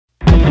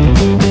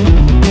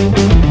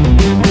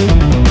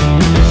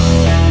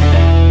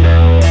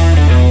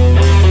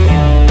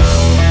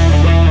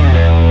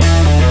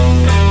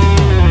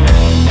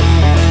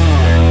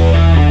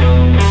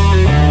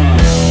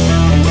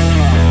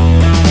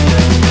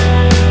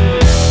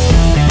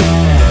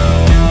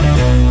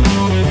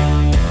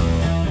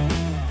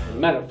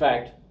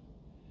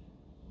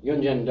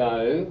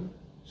YJD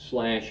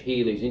 /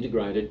 Healy's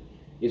integrated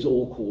is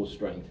all core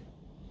strength.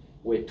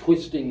 We're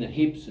twisting the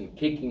hips and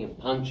kicking and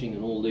punching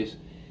and all this.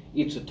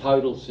 It's a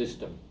total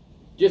system.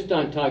 Just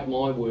don't take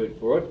my word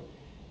for it.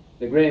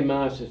 The Grand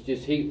Master's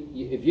just,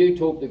 if you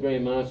talk to the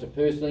Grand Master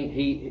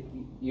personally,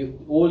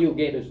 all you'll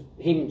get is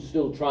him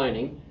still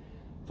training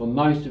for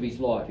most of his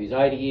life. He's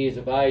 80 years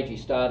of age. He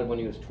started when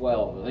he was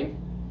 12, I think.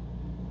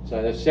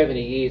 So there's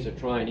 70 years of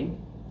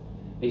training.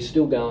 He's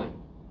still going.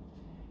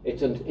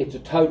 It's a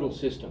total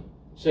system.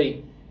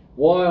 See,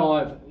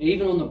 why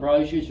even on the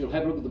brochures, you'll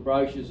have a look at the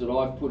brochures that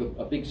I've put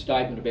a big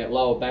statement about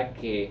lower back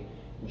care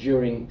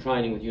during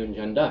training with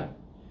YJD.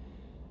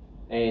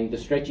 And the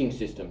stretching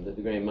system that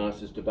the Grand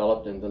Master's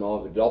developed and that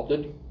I've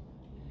adopted.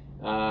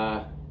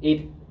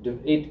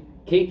 It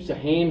keeps the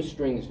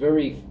hamstrings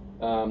very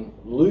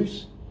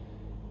loose,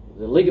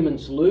 the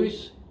ligaments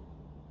loose,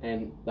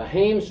 and the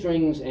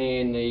hamstrings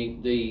and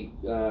the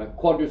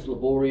quadriceps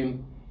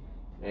laborium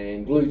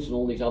and glutes and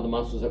all these other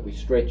muscles that we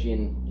stretch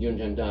in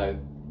YJD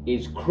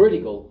is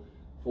critical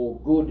for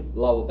good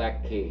lower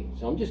back care.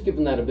 So I'm just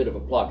giving that a bit of a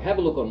plug. Have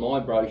a look on my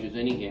brochures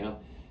anyhow,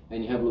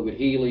 and you have a look at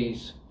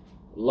Healy's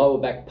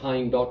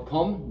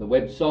lowerbackpain.com, the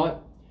website,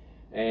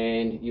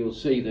 and you'll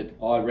see that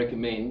I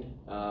recommend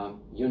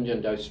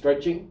YJD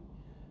stretching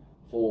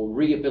for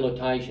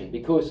rehabilitation,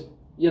 because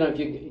you know,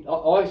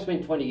 I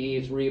spent 20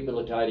 years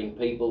rehabilitating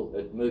people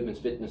at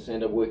Movements Fitness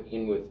Centre,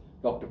 working with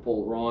Dr.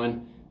 Paul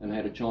Ryan, and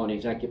had a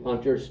Chinese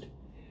acupuncturist.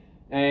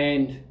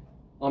 And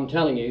I'm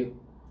telling you,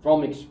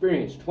 from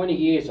experience, 20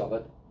 years of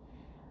it,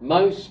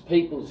 most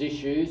people's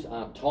issues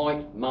are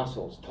tight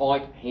muscles,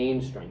 tight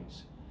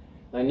hamstrings.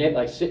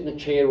 They sit in a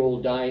chair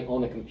all day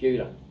on a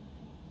computer,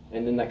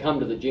 and then they come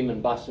to the gym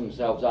and bust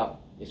themselves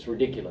up. It's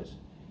ridiculous.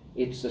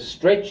 It's the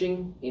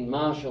stretching in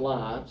martial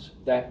arts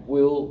that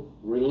will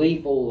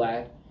relieve all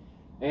that.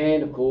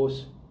 And of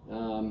course,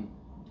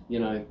 you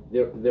know,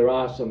 there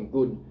are some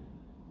good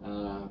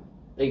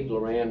people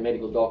around,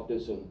 medical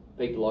doctors and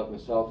people like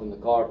myself in the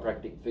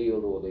chiropractic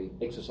field or the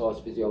exercise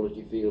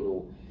physiology field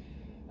or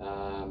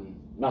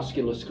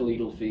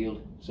musculoskeletal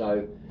field.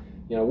 So,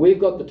 you know, we've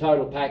got the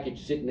total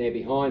package sitting there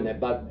behind that,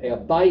 but our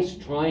base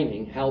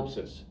training helps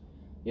us.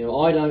 You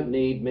know, I don't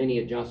need many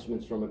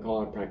adjustments from a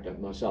chiropractor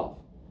myself,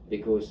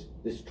 because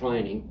this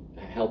training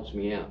helps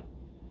me out.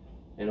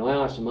 And I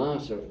asked the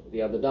master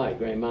the other day,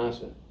 Grand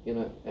Master, you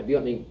know, have you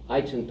got any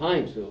aches and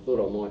pains? Because I thought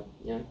I might,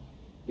 you know,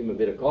 give him a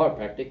bit of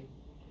chiropractic.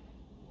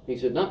 He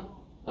said, no,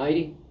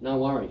 80, no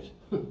worries.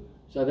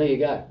 So there you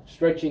go.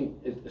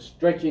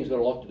 Stretching's got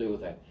a lot to do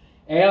with that.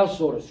 Our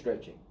sort of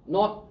stretching,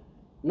 not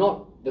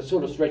the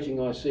sort of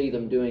stretching I see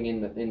them doing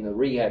in the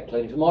rehab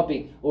clinics. It might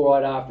be all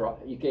right after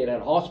you get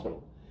out of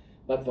hospital,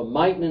 but for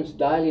maintenance,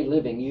 daily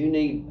living, you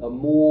need a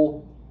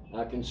more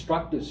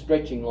constructive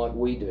stretching like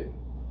we do.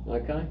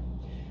 Okay?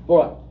 All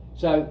right,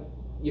 so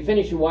you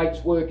finish your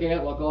weights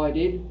workout like I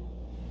did,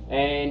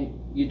 and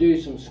you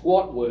do some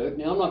squat work.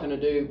 Now I'm not going to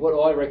do, what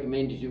I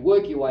recommend is you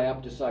work your way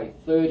up to say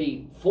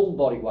 30 full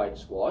body weight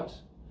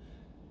squats,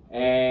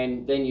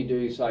 and then you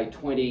do say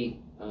 20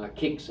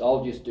 kicks.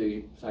 I'll just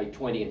do say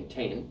 20 and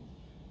 10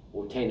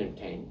 or 10 and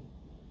 10.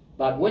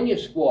 But when you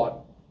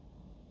squat,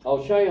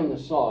 I'll show you on the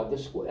side,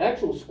 the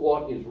actual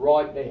squat is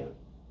right down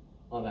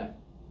on that,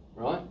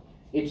 right?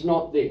 It's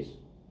not this.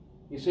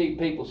 You see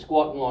people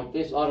squatting like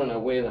this. I don't know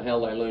where the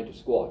hell they learn to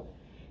squat.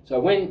 So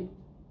when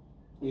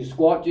you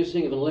squat, just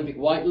think of an Olympic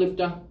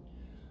weightlifter,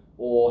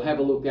 or have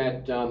a look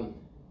at,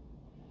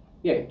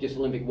 just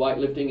Olympic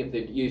weightlifting. If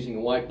they're using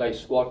a weight, they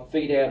squat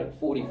feet out at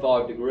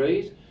 45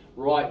 degrees,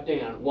 right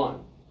down.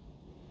 1,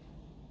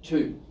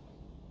 2,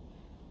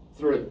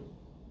 3,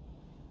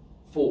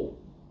 4,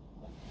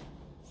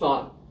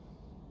 5,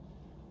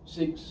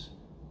 6,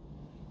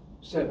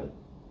 7,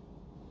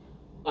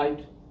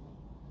 8,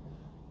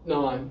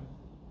 9,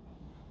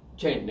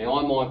 10. Now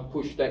I might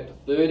push that to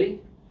 30.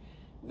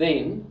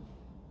 Then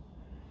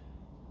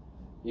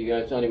you go,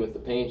 it's only with the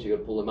pants, you've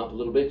got to pull them up a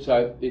little bit.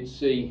 So it's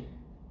the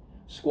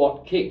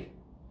squat kick.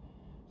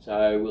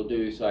 So we'll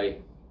do, say,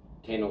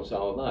 10 or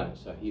so of those.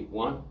 So here,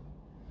 1,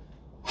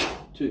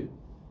 2,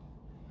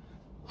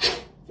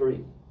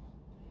 3,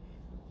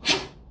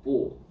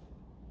 4,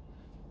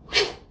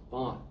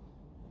 5,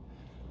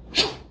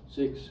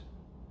 6,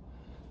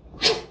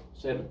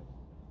 7,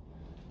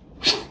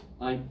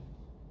 8,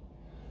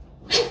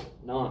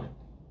 9,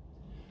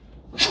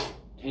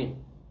 10.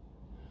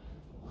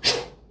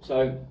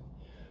 So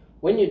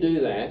when you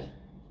do that,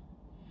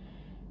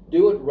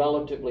 do it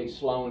relatively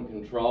slow and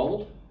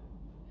controlled.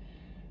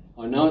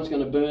 I know it's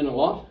going to burn a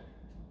lot,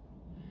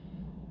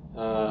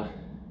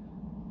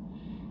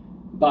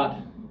 but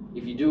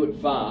if you do it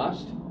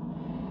fast,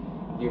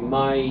 you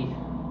may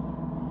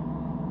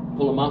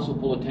pull a muscle,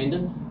 pull a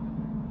tendon.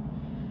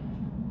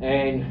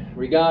 And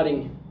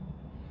regarding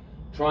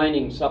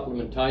training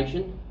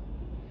supplementation,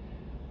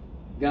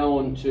 go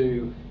on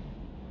to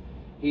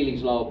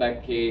Healy's Lower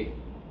Back Care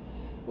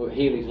or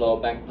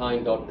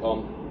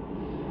Healy'sLowerBackPain.com.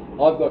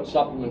 I've got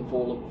supplement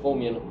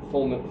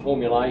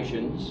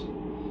formulations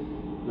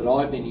that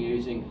I've been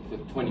using for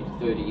 20 to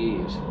 30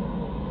 years.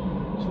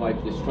 Let's wait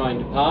for this train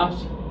to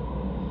pass.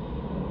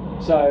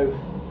 So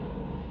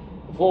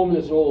the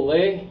formulas are all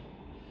there,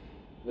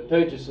 the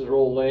purchases are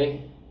all there.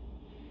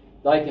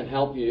 They can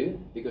help you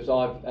because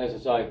I've, as I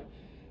say,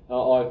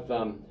 I've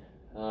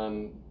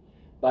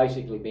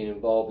basically been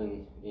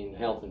involved in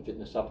health and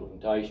fitness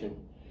supplementation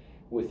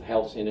with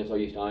health centres. I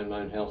used to own my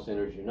own health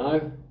centre, as you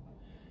know,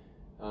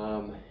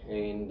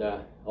 and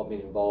I've been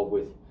involved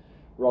with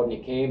Rodney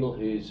Campbell,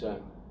 who's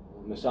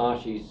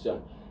massage, he's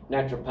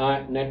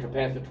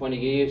naturopath for 20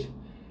 years.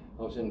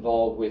 I was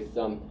involved with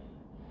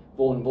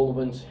Vaughan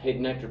Bullivant's head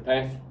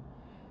naturopath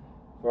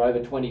for over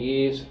 20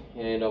 years,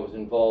 and I was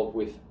involved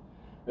with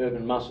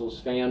Urban Muscle's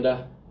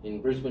founder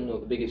in Brisbane, or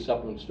the biggest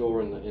supplement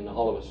store in the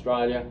whole of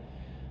Australia.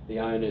 The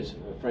owners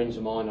are friends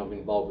of mine. I've been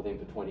involved with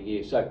them for 20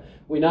 years. So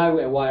we know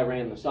our way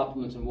around the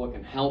supplements and what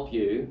can help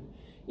you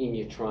in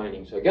your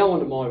training. So go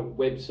onto my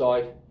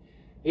website,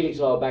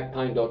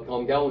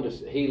 healyslowerbackpain.com, go onto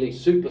Healy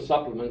Super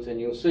Supplements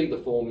and you'll see the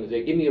formulas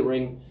there. Give me a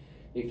ring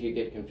if you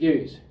get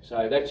confused.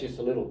 So that's just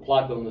a little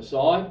plug on the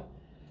side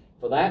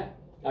for that.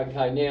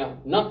 Okay, now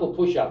knuckle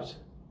push-ups.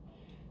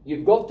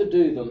 You've got to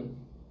do them,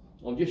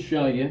 I'll just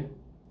show you,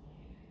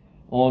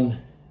 on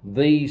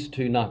these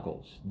two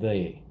knuckles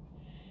there.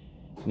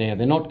 Now,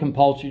 they're not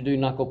compulsory to do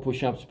knuckle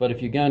push-ups, but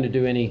if you're going to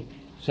do any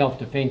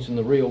self-defense in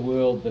the real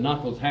world, the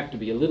knuckles have to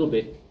be a little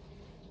bit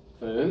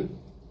firm.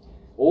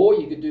 Or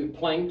you could do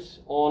planks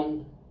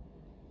on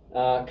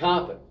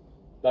carpet.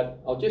 But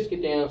I'll just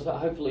get down, so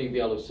hopefully you'll be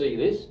able to see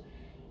this.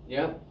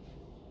 Yeah.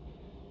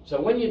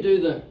 So when you do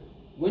the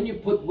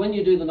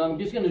knuckle, I'm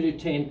just going to do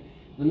 10.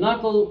 The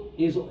knuckle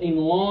is in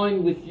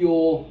line with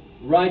your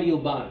radial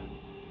bone,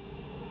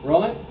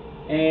 right?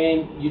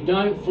 And you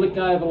don't flick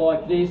over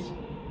like this.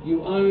 You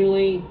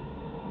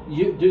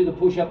do the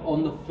push-up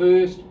on the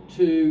first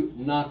two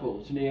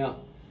knuckles. Now,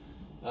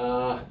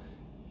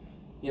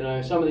 you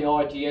know, some of the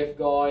ITF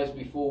guys,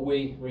 before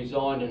we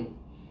resigned and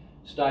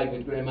stayed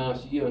with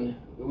Grandmaster Jung,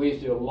 we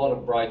used to do a lot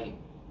of breaking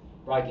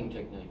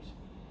techniques.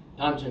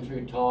 Punching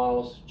through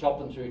tiles,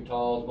 chopping through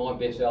tiles. My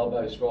best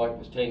elbow strike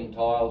was 10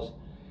 tiles.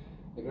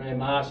 The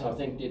Grandmaster, I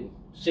think, did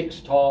 6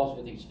 tiles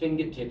with his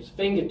fingertips,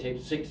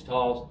 6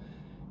 tiles,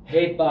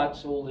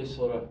 headbutts, all this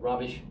sort of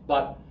rubbish.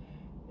 But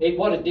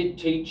what it did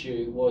teach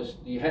you was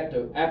you had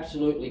to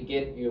absolutely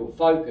get your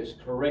focus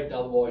correct,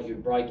 otherwise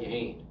you'd break your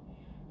hand.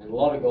 And a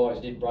lot of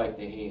guys did break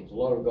their hands. A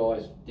lot of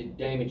guys did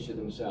damage to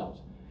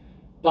themselves.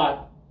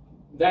 But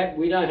that,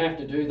 we don't have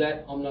to do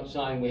that. I'm not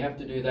saying we have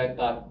to do that,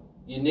 but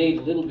you need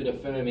a little bit of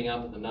firming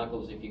up at the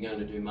knuckles if you're going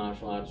to do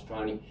martial arts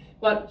training.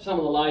 But some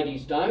of the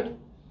ladies don't.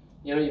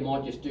 You know, you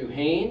might just do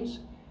hands,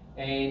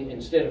 and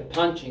instead of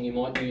punching, you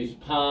might use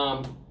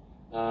palm,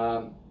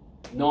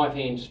 knife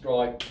hand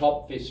strike,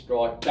 top fist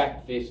strike,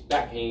 back fist,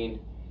 backhand,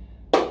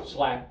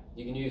 slap.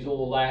 You can use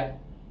all that.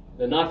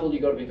 The knuckle,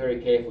 you've got to be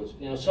very careful. It's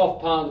in a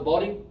soft part of the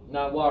body,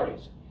 no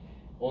worries.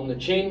 On the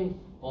chin,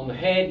 on the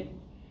head,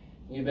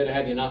 you better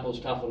have your knuckles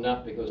toughened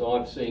up, because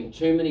I've seen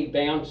too many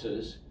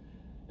bouncers,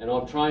 and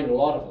I've trained a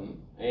lot of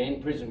them, and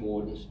prison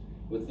wardens,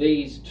 with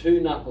these two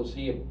knuckles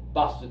here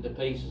busted to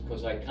pieces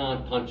because they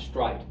can't punch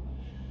straight,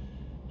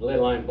 let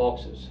alone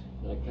boxers.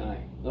 Okay,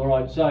 all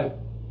right, so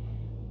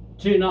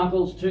two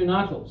knuckles, two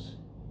knuckles.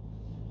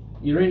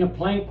 You're in a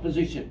plank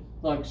position,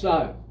 like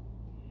so.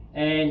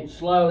 And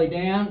slowly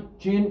down,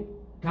 chin,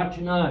 touch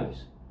your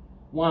nose.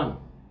 1,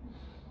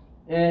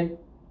 and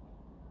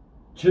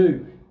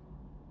 2,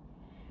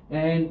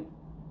 and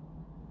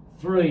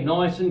 3,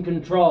 nice and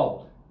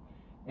controlled.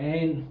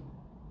 And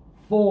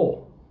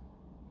 4,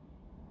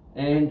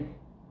 and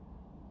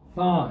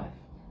 5,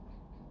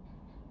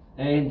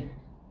 and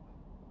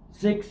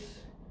 6,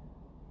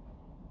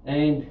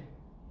 and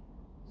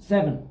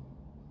 7,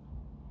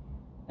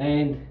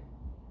 and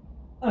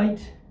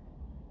 8,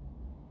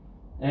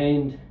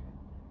 and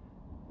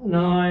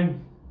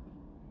 9,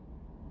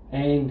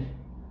 and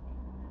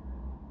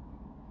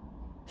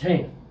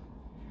 10.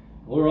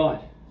 All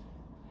right.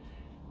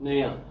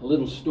 Now, a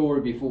little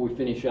story before we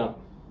finish up.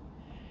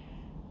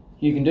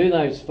 You can do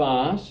those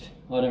fast.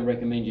 I don't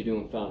recommend you do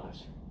them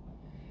fast.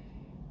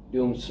 Do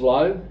them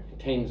slow,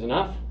 10's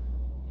enough,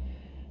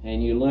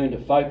 and you learn to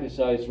focus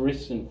those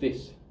wrists and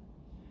fists.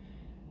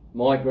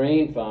 My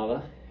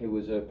grandfather, who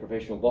was a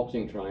professional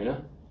boxing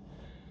trainer,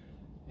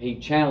 he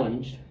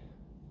challenged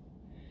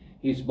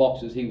his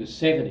boxers. He was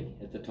 70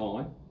 at the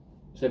time,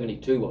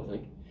 72 I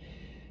think.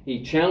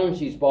 He challenged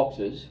his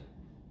boxers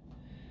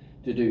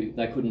to do,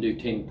 they couldn't do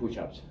 10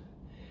 push-ups.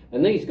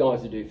 And these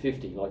guys would do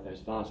 50, like those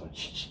fast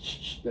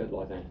ones,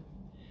 like that.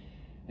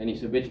 And he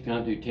said, bet you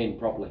can't do 10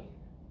 properly.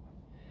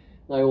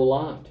 They all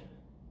laughed.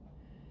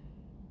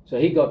 So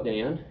he got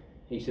down,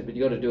 he said, but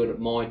you got to do it at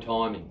my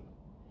timing.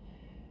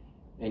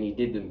 And he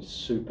did them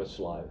super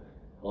slow.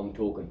 I'm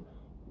talking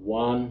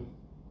 1,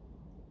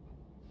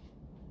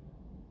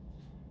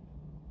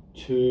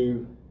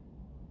 2,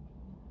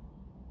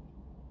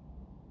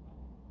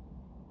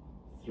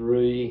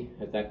 3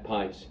 at that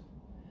pace.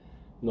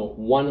 Not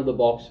one of the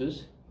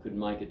boxers could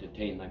make it to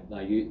 10.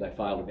 They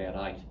failed about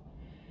 8.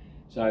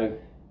 So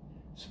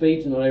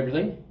speed's not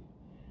everything.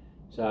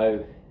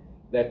 So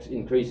that's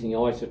increasing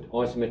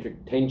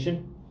isometric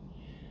tension,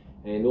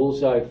 and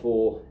also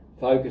for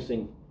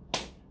focusing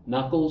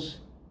knuckles,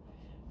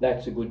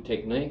 that's a good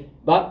technique.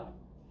 But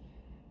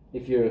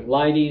if you're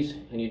ladies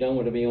and you don't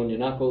want to be on your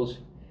knuckles,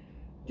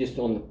 just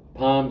on the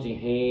palms of your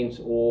hands,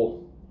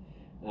 or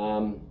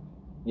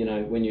you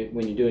know, when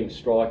you're doing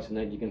strikes and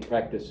that, you can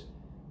practice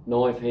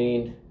knife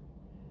hand,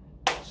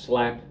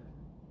 slap,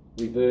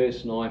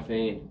 reverse knife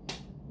hand,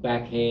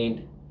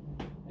 backhand,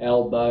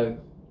 elbow.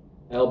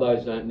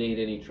 Elbows don't need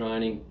any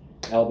training.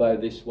 Elbow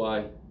this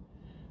way,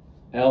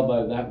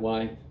 elbow that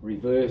way,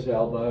 reverse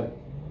elbow,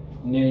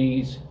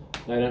 knees,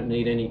 they don't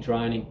need any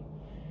training.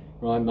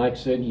 Right, make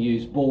certain you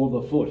use ball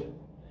of the foot.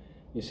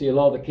 You see a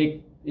lot of the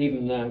kick,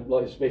 even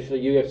like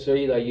especially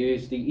UFC, they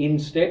use the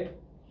instep.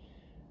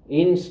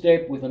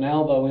 Instep with an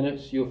elbow in it,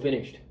 so you're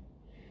finished.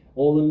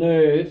 All the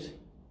nerves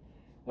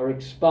are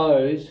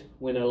exposed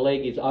when a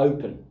leg is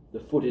open, the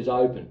foot is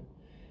open.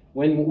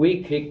 When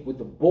we kick with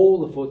the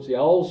ball of the foot, the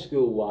old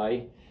school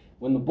way,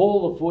 when the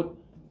ball of the foot,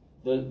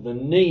 the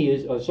knee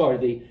is,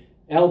 the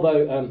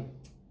elbow,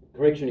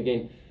 correction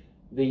again,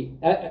 the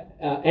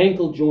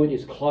ankle joint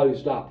is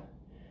closed up,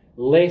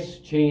 less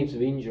chance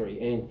of injury,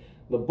 and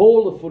the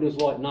ball of the foot is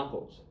like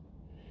knuckles.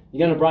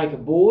 You're going to break a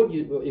board,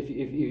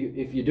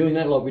 if you're doing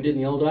that like we did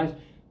in the old days,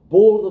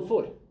 ball of the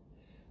foot.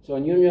 So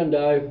in Yun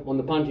Do, on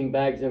the punching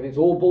bags, everything's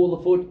all ball of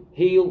the foot,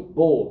 heel,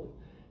 ball,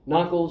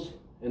 knuckles,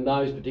 and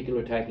those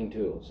particular attacking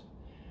tools.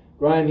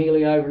 Graham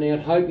Healy over and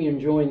out. Hope you're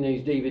enjoying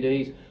these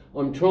DVDs.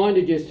 I'm trying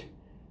to just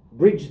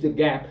bridge the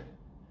gap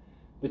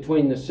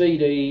between the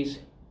CDs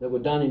that were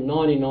done in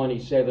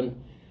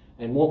 1997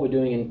 and what we're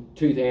doing in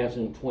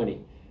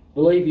 2020.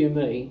 Believe you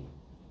me,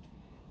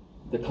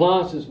 the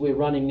classes we're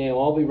running now,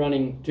 I'll be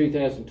running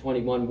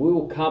 2021, we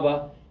will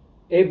cover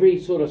every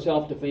sort of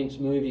self-defense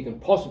move you can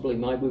possibly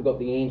make. We've got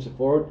the answer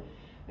for it.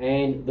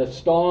 And the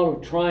style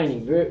of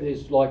training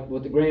is like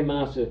what the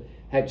Grandmaster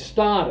had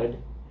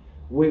started,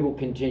 we will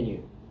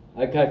continue.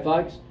 Okay,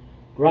 folks,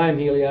 Graham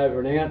Healy over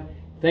and out.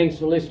 Thanks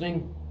for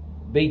listening.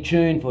 Be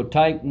tuned for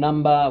tape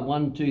number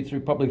 1, 2, 3,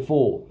 probably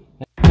 4.